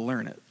still have to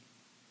learn it.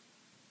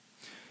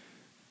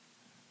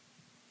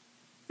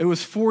 It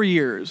was 4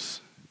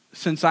 years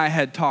since I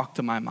had talked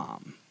to my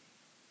mom.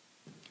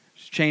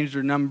 She changed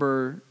her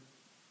number,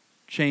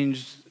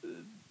 changed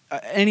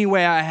any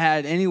way I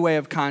had, any way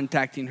of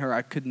contacting her,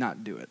 I could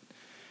not do it.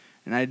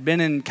 And I had been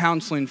in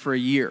counseling for a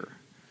year.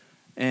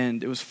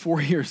 And it was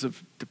 4 years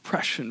of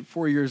depression,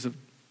 4 years of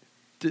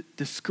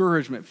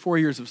discouragement, 4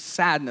 years of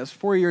sadness,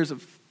 4 years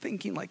of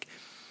thinking like,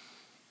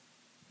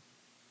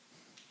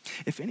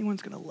 if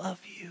anyone's going to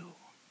love you,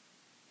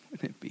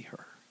 wouldn't it be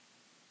her?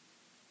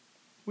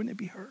 Wouldn't it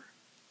be her?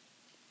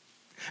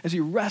 As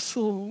you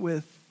wrestle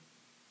with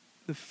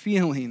the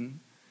feeling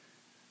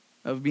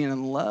of being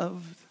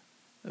unloved,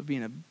 of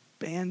being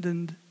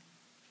abandoned.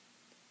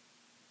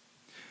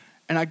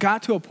 And I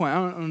got to a point,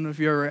 I don't know if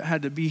you ever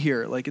had to be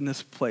here, like in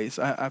this place.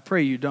 I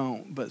pray you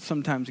don't, but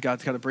sometimes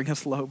God's got to bring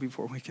us low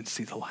before we can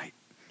see the light.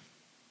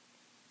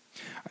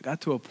 I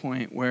got to a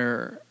point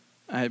where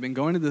I had been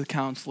going to the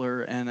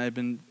counselor and I'd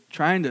been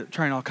trying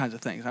all kinds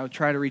of things. I would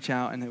try to reach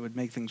out and it would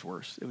make things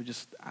worse.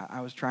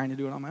 I was trying to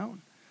do it on my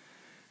own.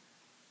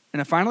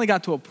 And I finally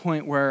got to a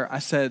point where I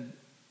said,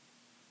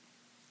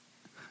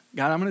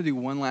 God, I'm going to do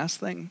one last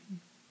thing.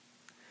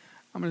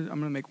 I'm going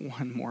to make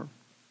one more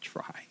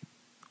try.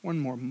 One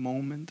more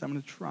moment. I'm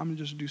going to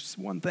just do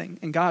one thing.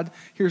 And God,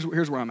 here's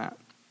where I'm at.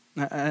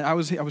 I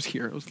was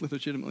here. I was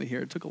legitimately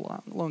here. It took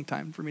a long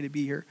time for me to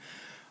be here.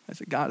 I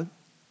said, God,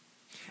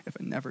 if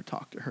I never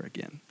talk to her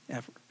again,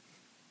 ever,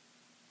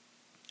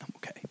 I'm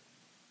okay.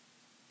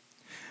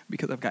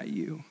 Because I've got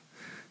you.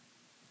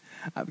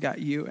 I've got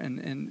you,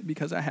 and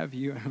because I have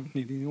you, I don't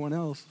need anyone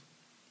else.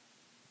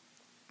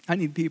 I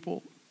need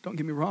people, don't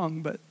get me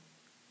wrong, but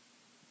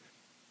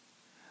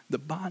the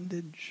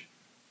bondage,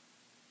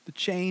 the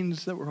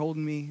chains that were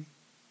holding me,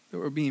 that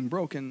were being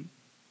broken,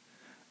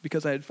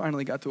 because I had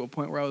finally got to a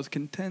point where I was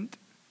content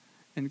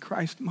in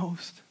Christ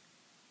most.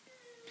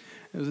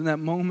 It was in that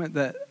moment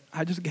that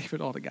I just gave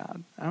it all to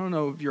God. I don't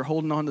know if you're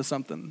holding on to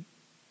something,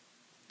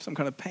 some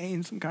kind of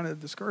pain, some kind of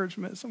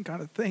discouragement, some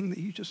kind of thing that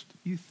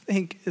you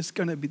think is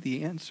going to be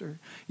the answer.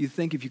 You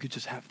think if you could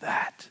just have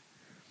that,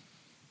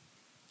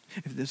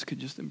 if this could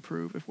just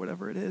improve, if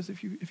whatever it is,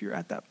 if you're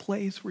at that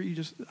place where you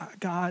just,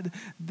 God,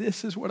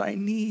 this is what I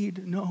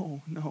need.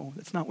 No,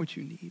 that's not what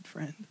you need,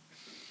 friend.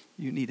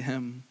 You need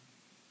Him.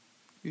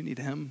 You need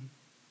Him.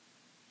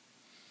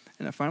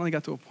 And I finally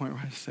got to a point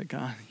where I just said,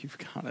 God, you've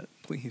got it.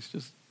 Please,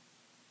 just,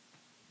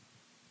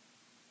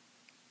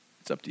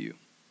 it's up to you.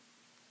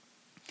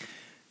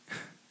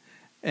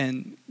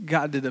 And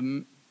God did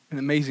an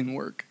amazing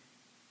work.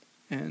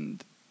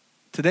 And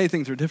today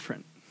things are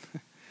different.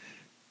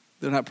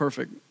 They're not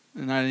perfect.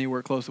 They're not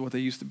anywhere close to what they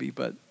used to be,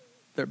 but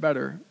they're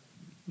better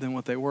than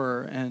what they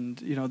were. And,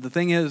 the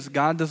thing is,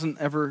 God doesn't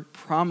ever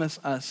promise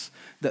us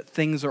that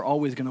things are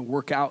always going to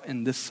work out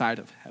in this side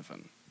of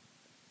heaven.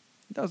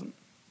 He doesn't.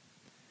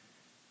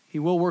 He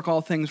will work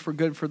all things for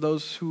good for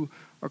those who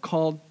are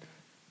called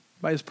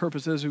by his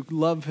purposes, who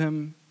love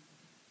him.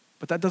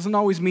 But that doesn't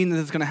always mean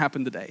that it's going to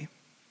happen today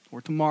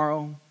or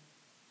tomorrow.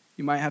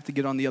 You might have to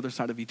get on the other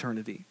side of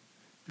eternity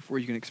before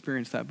you can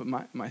experience that. But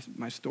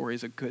my story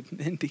is a good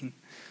ending.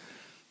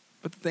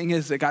 But the thing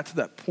is, it got to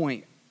that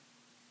point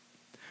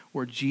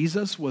where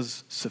Jesus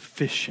was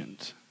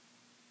sufficient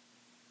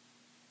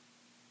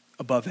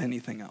above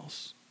anything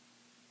else.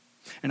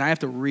 And I have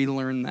to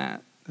relearn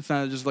that. It's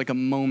not just like a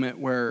moment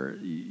where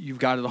you've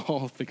got it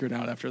all figured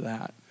out after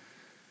that.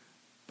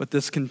 But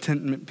this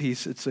contentment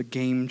piece, it's a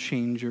game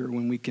changer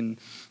when we can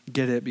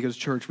get it, because,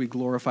 church, we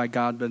glorify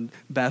God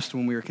best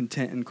when we are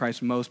content in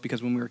Christ most,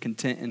 because when we are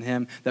content in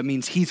him, that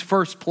means he's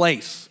first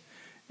place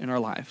in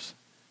our lives.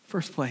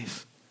 First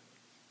place.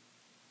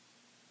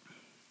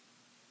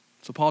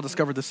 So Paul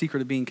discovered the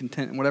secret of being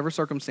content in whatever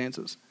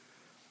circumstances.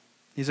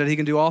 He said he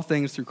can do all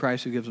things through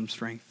Christ who gives him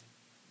strength.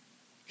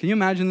 Can you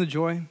imagine the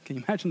joy? Can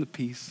you imagine the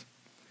peace?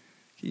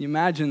 Can you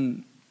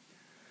imagine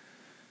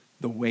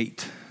the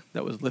weight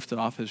that was lifted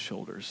off his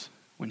shoulders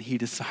when he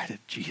decided,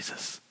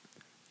 Jesus,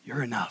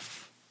 you're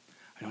enough.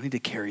 I don't need to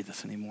carry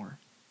this anymore.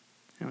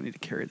 I don't need to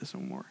carry this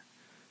anymore.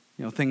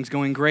 Things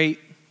going great,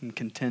 I'm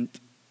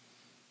content.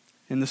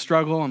 In the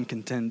struggle, I'm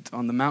content.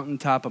 On the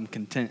mountaintop, I'm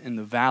content. In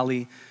the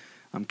valley,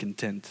 I'm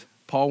content.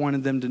 Paul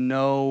wanted them to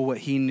know what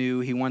he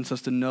knew. He wants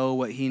us to know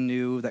what he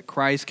knew, that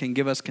Christ can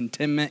give us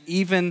contentment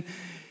even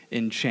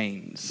in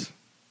chains.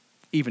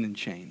 Even in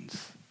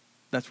chains.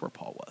 That's where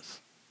Paul was.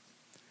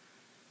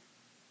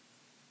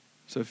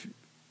 So if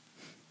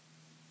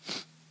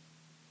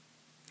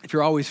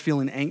you're always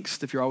feeling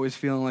angst, if you're always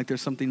feeling like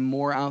there's something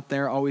more out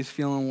there, always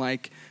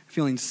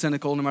feeling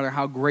cynical, no matter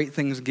how great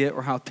things get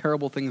or how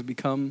terrible things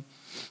become,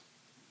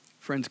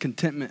 friends,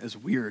 contentment is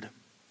weird,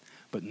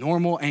 but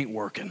normal ain't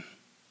working.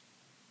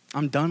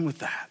 I'm done with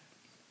that.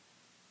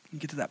 You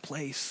get to that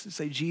place and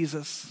say,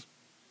 Jesus,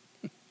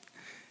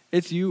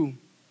 it's you,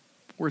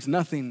 or it's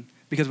nothing,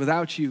 because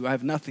without you, I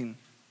have nothing.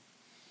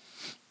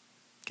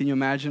 Can you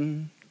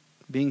imagine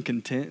being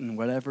content in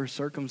whatever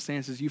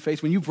circumstances you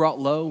face? When you've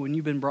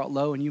been brought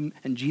low and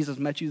Jesus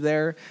met you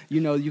there,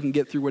 you can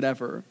get through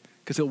whatever,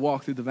 because he'll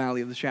walk through the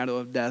valley of the shadow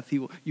of death.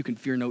 You can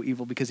fear no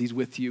evil because he's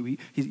with you.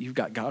 You've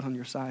got God on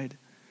your side.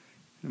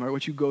 No matter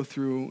what you go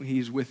through,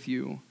 he's with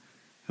you.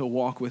 He'll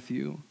walk with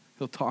you.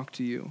 He'll talk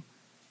to you.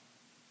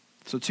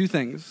 So two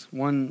things.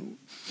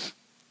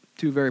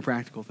 Two very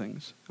practical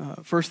things.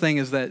 First thing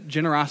is that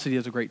generosity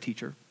is a great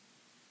teacher.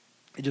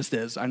 It just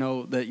is. I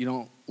know that you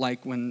don't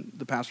like when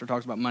the pastor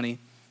talks about money.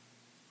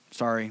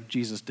 Sorry,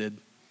 Jesus did.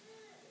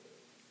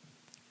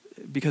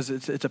 Because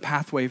it's a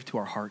pathway to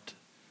our heart.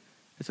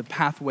 It's a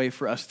pathway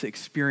for us to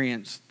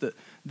experience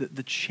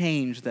the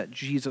change that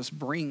Jesus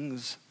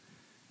brings.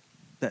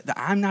 That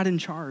I'm not in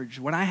charge.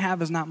 What I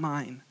have is not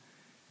mine.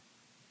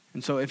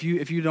 And so if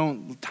you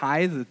don't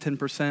tithe the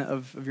 10%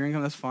 of your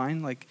income, that's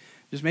fine. Like,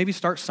 just maybe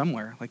start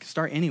somewhere. Like,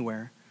 start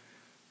anywhere.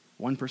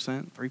 1%,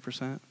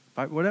 3%,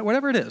 5%,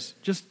 whatever it is.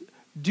 Just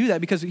do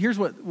that, because here's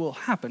what will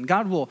happen.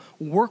 God will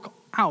work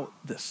out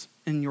this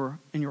in your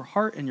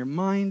heart, in your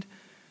mind.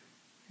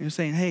 And you're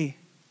saying, hey,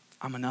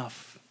 I'm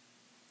enough.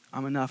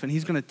 I'm enough. And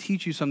he's going to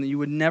teach you something you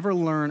would never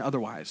learn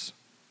otherwise.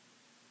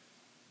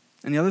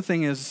 And the other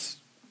thing is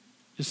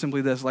just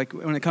simply this. Like,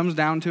 when it comes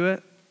down to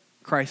it,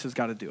 Christ has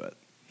got to do it.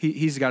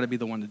 He's got to be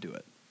the one to do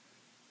it.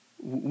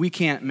 We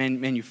can't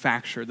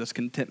manufacture this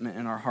contentment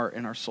in our heart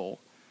and our soul.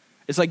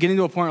 It's like getting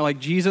to a point where, like,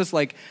 Jesus,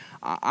 like,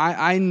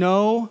 I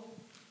know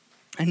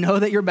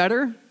that you're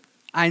better.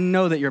 I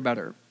know that you're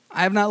better.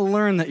 I have not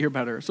learned that you're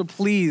better. So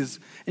please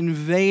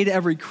invade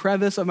every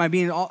crevice of my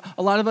being.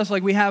 A lot of us,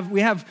 like, we have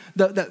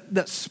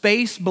that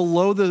space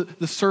below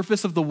the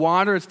surface of the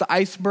water. It's the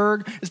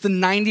iceberg. It's the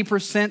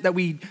 90%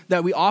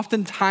 that we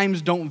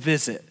oftentimes don't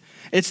visit.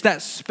 It's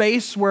that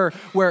space where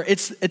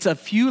it's a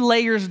few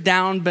layers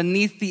down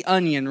beneath the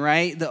onion,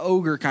 right? The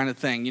ogre kind of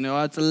thing,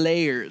 it's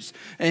layers.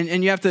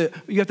 And you have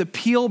to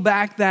peel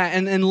back that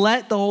and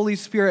let the Holy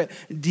Spirit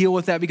deal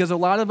with that, because a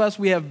lot of us,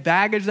 we have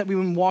baggage that we've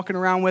been walking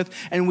around with,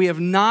 and we have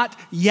not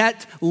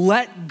yet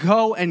let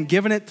go and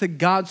given it to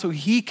God so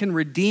he can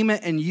redeem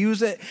it and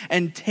use it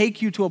and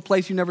take you to a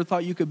place you never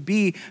thought you could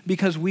be,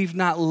 because we've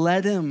not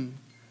let him.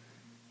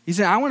 He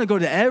said, I want to go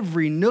to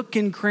every nook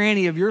and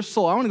cranny of your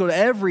soul. I want to go to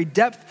every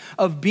depth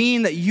of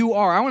being that you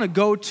are. I want to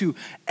go to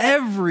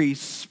every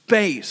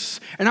space.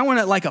 And I want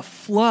it like a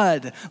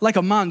flood, like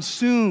a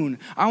monsoon.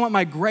 I want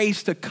my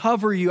grace to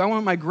cover you. I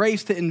want my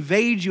grace to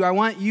invade you. I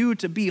want you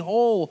to be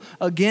whole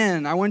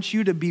again. I want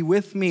you to be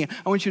with me.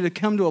 I want you to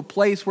come to a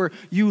place where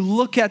you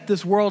look at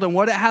this world and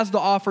what it has to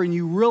offer and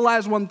you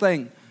realize one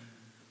thing,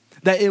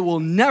 that it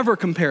will never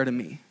compare to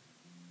me.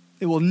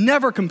 It will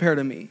never compare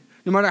to me.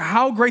 No matter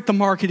how great the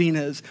marketing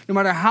is, no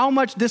matter how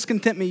much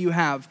discontentment you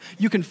have,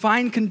 you can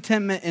find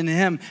contentment in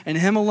him and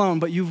him alone,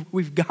 but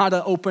we've got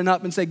to open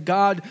up and say,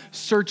 God,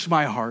 search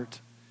my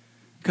heart,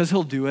 because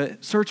he'll do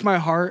it. Search my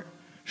heart.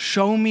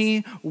 Show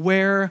me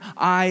where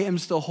I am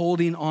still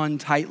holding on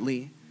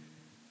tightly.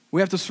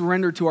 We have to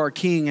surrender to our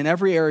King in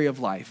every area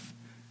of life.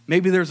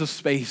 Maybe there's a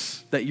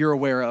space that you're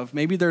aware of.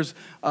 Maybe there's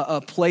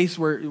a place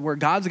where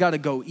God's got to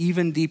go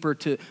even deeper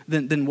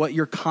than what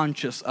you're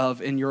conscious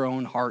of in your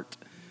own heart.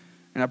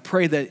 And I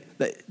pray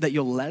that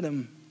you'll let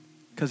him,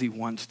 because he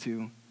wants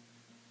to.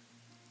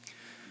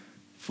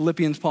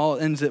 Philippians, Paul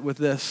ends it with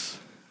this.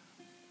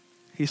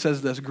 He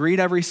says this, greet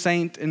every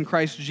saint in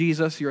Christ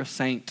Jesus. You're a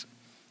saint.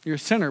 You're a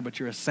sinner, but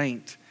you're a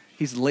saint.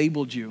 He's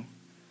labeled you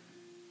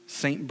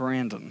Saint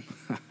Brandon.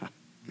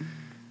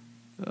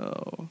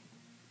 Oh,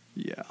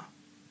 yeah.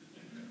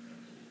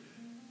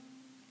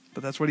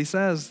 But that's what he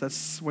says.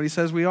 That's what he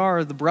says we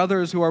are. The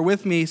brothers who are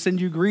with me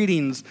send you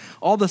greetings.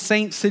 All the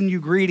saints send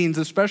you greetings,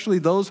 especially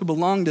those who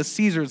belong to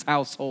Caesar's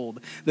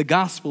household. The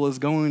gospel is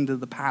going to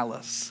the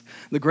palace.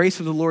 The grace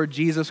of the Lord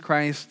Jesus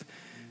Christ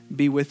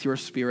be with your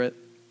spirit.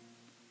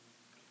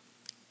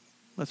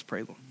 Let's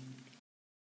pray, Lord.